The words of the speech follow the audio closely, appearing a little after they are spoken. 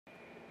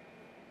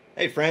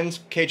Hey friends,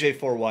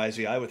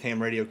 KJ4YZI with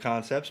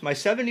HamRadioConcepts. My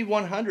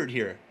 7100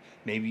 here.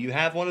 Maybe you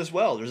have one as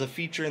well. There's a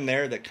feature in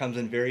there that comes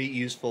in very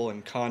useful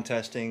in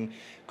contesting,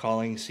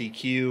 calling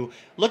CQ,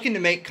 looking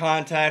to make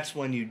contacts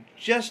when you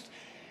just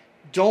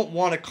don't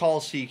want to call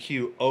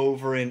CQ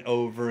over and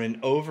over and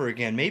over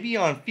again. Maybe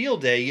on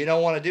field day you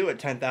don't want to do it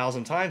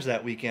 10,000 times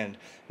that weekend.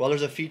 Well,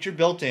 there's a feature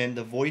built in,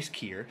 the voice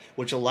keyer,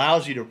 which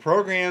allows you to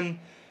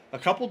program a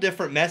couple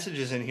different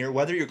messages in here,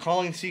 whether you're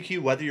calling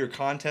CQ, whether you're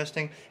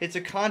contesting. It's a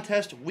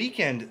contest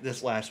weekend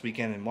this last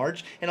weekend in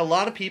March, and a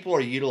lot of people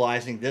are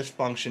utilizing this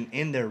function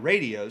in their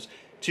radios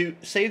to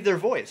save their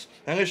voice.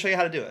 I'm going to show you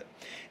how to do it.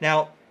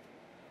 Now,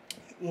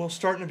 we'll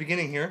start in the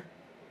beginning here.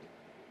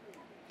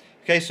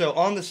 Okay, so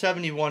on the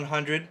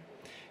 7100,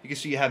 you can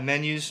see you have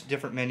menus,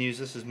 different menus.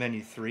 This is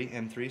menu 3,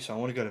 M3, so I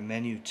want to go to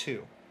menu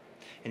 2.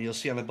 And you'll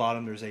see on the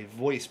bottom there's a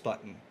voice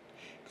button.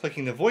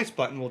 Clicking the voice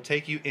button will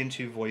take you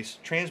into voice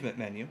transmit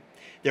menu.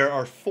 There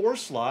are 4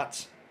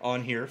 slots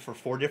on here for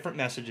 4 different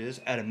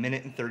messages at 1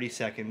 minute and 30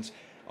 seconds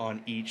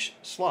on each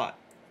slot.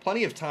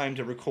 Plenty of time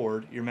to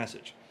record your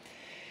message.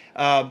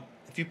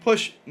 If you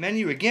push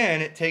menu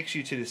again, it takes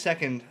you to the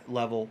second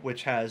level,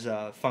 which has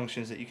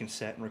functions that you can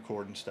set and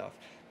record and stuff.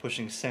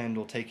 Pushing send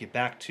will take you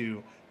back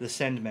to the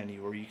send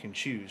menu where you can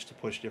choose to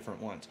push different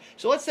ones.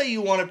 So let's say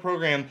you want to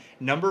program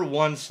number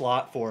 1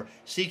 slot for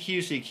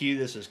CQ,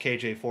 this is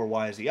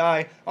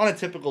KJ4YZI, on a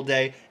typical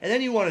day, and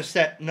then you want to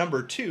set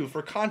number 2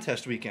 for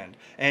contest weekend,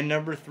 and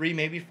number 3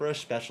 maybe for a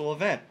special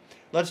event.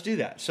 Let's do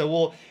that.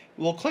 So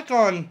we'll click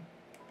on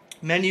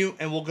menu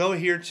and we'll go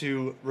here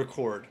to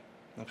record.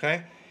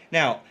 Okay?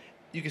 Now,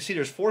 you can see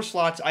there's 4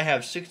 slots. I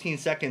have 16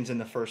 seconds in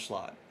the first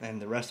slot,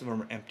 and the rest of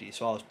them are empty,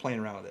 so I was playing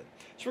around with it.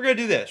 So we're going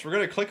to do this. We're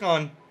going to click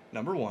on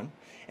number 1,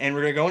 and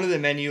we're going to go into the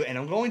menu, and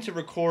I'm going to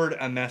record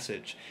a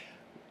message.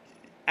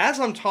 As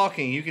I'm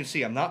talking, you can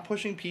see I'm not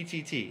pushing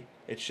PTT.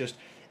 It's just,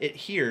 it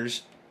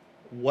hears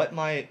what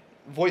my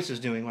voice is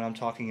doing when I'm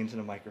talking into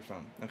the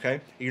microphone.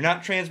 Okay? You're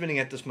not transmitting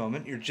at this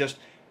moment. You're just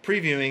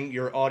previewing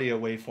your audio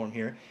waveform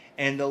here,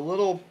 and the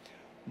little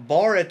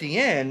bar at the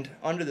end,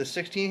 under the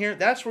 16 here,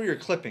 that's where you're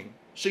clipping.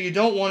 So you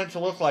don't want it to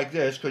look like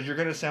this because you're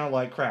going to sound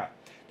like crap.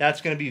 That's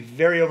going to be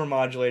very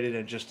overmodulated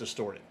and just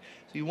distorted.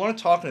 So you want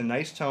to talk in a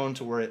nice tone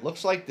to where it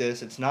looks like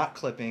this, it's not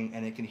clipping,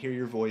 and it can hear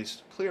your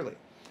voice clearly.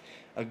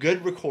 A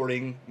good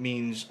recording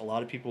means a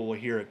lot of people will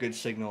hear a good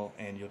signal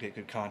and you'll get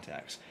good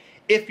contacts.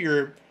 If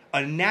you're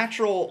a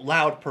natural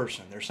loud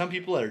person, there's some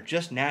people that are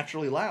just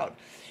naturally loud,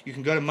 you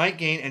can go to mic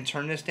gain and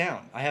turn this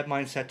down. I have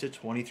mine set to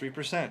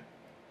 23%.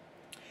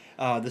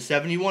 The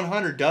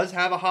 7100 does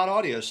have a hot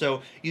audio,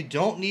 so you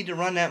don't need to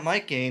run that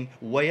mic gain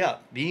way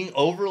up. Being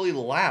overly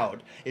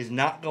loud is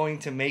not going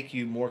to make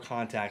you more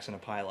contacts in a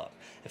pileup.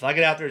 If I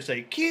get out there and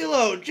say,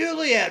 Kilo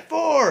Juliet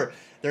 4,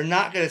 they're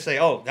not going to say,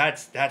 oh,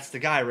 that's the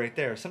guy right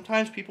there.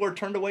 Sometimes people are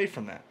turned away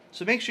from that.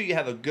 So make sure you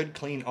have a good,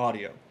 clean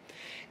audio.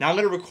 Now I'm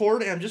going to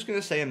record, and I'm just going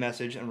to say a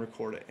message and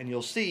record it. And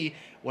you'll see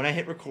when I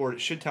hit record,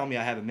 it should tell me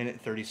I have 1 minute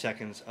and 30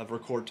 seconds of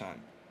record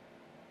time.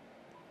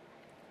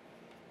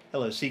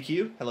 Hello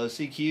CQ,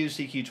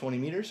 CQ 20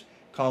 meters,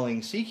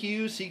 calling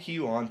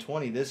CQ on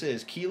 20. This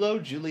is Kilo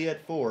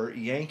Juliet 4,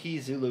 Yankee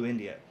Zulu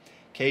India.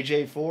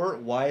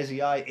 KJ4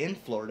 YZI in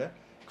Florida,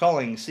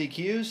 calling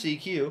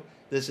CQ,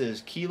 this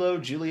is Kilo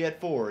Juliet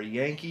 4,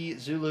 Yankee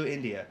Zulu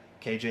India.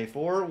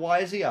 KJ4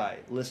 YZI,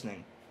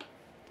 listening.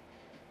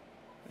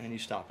 And you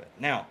stop it.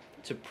 Now,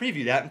 to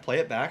preview that and play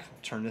it back,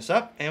 turn this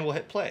up and we'll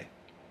hit play.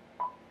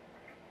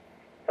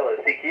 Hello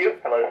CQ,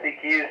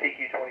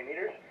 CQ 20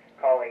 meters.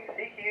 Calling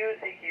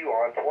CQ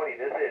on 20.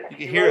 This is you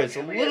can hear it's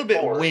a little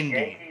bit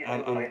windy.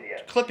 I'm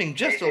clipping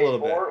just a little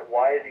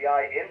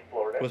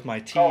bit with my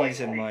T's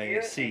and my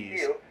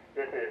C's.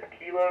 This is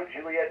Kilo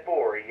Juliet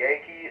 4,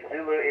 Yankee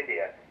Zulu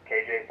India.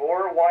 KJ4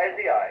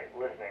 YZI,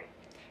 listening.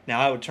 Now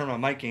I would turn my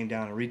mic gain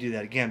down and redo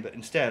that again, but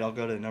instead I'll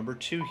go to number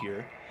 2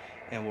 here,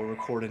 and we'll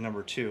record a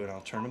number 2, and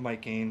I'll turn the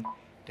mic gain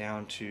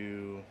down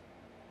to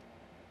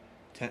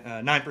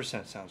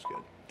 9%. Sounds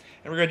good.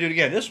 And we're going to do it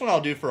again. This one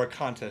I'll do for a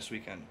contest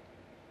weekend.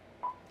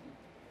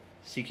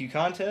 CQ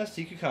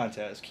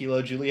contest,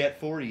 Kilo Juliet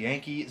 4,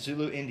 Yankee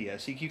Zulu India,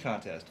 CQ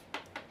contest.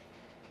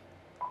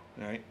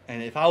 Alright,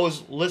 and if I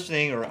was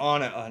listening or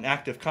on an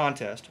active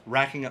contest,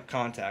 racking up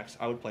contacts,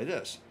 I would play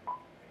this.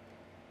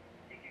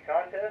 CQ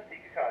contest,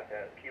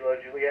 Kilo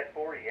Juliet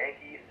 4,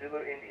 Yankee Zulu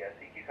India,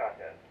 CQ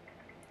contest.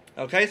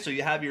 Okay, so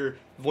you have your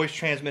voice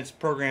transmits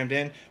programmed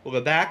in. We'll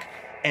go back,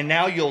 and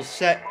now you'll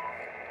set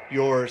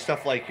your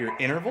stuff like your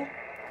interval.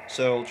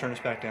 So we'll turn this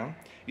back down.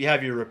 You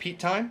have your repeat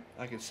time.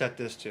 I can set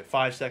this to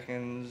 5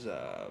 seconds,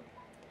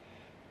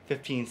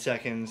 15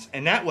 seconds,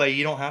 and that way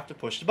you don't have to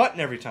push the button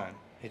every time.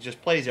 It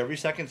just plays every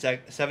 7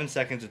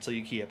 seconds until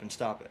you key up and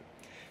stop it.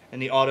 And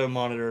the auto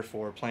monitor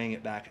for playing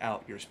it back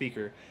out your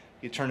speaker,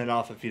 you turn it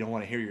off if you don't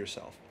want to hear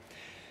yourself.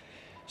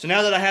 So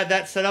now that I have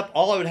that set up,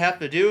 all I would have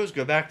to do is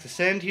go back to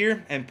send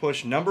here and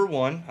push number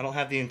 1. I don't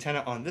have the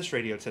antenna on this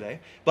radio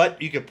today,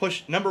 but you could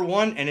push number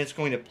 1 and it's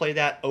going to play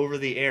that over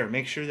the air.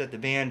 Make sure that the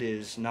band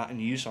is not in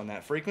use on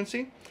that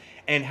frequency.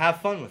 and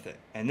have fun with it.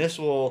 And this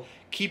will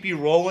keep you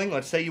rolling.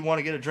 Let's say you want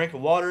to get a drink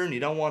of water and you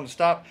don't want to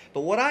stop.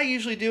 But what I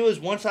usually do is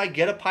once I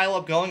get a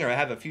pileup going or I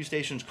have a few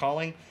stations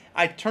calling,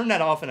 I turn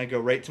that off and I go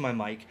right to my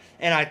mic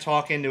and I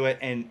talk into it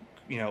and,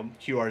 you know,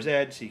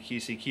 QRZ,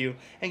 CQ,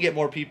 and get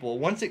more people.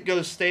 Once it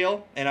goes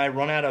stale and I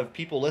run out of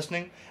people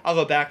listening, I'll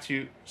go back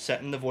to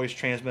setting the voice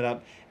transmit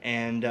up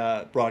and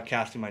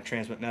broadcasting my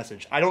transmit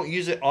message. I don't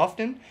use it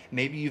often.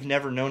 Maybe you've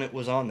never known it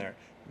was on there.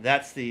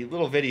 That's the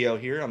little video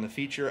here on the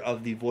feature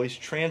of the voice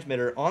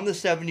transmitter on the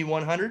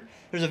 7100.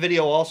 There's a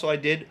video also I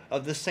did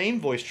of the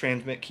same voice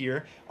transmit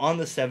here on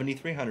the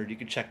 7300. You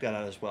can check that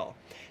out as well.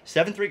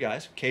 7-3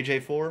 guys,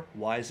 KJ4,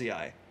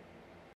 YZI.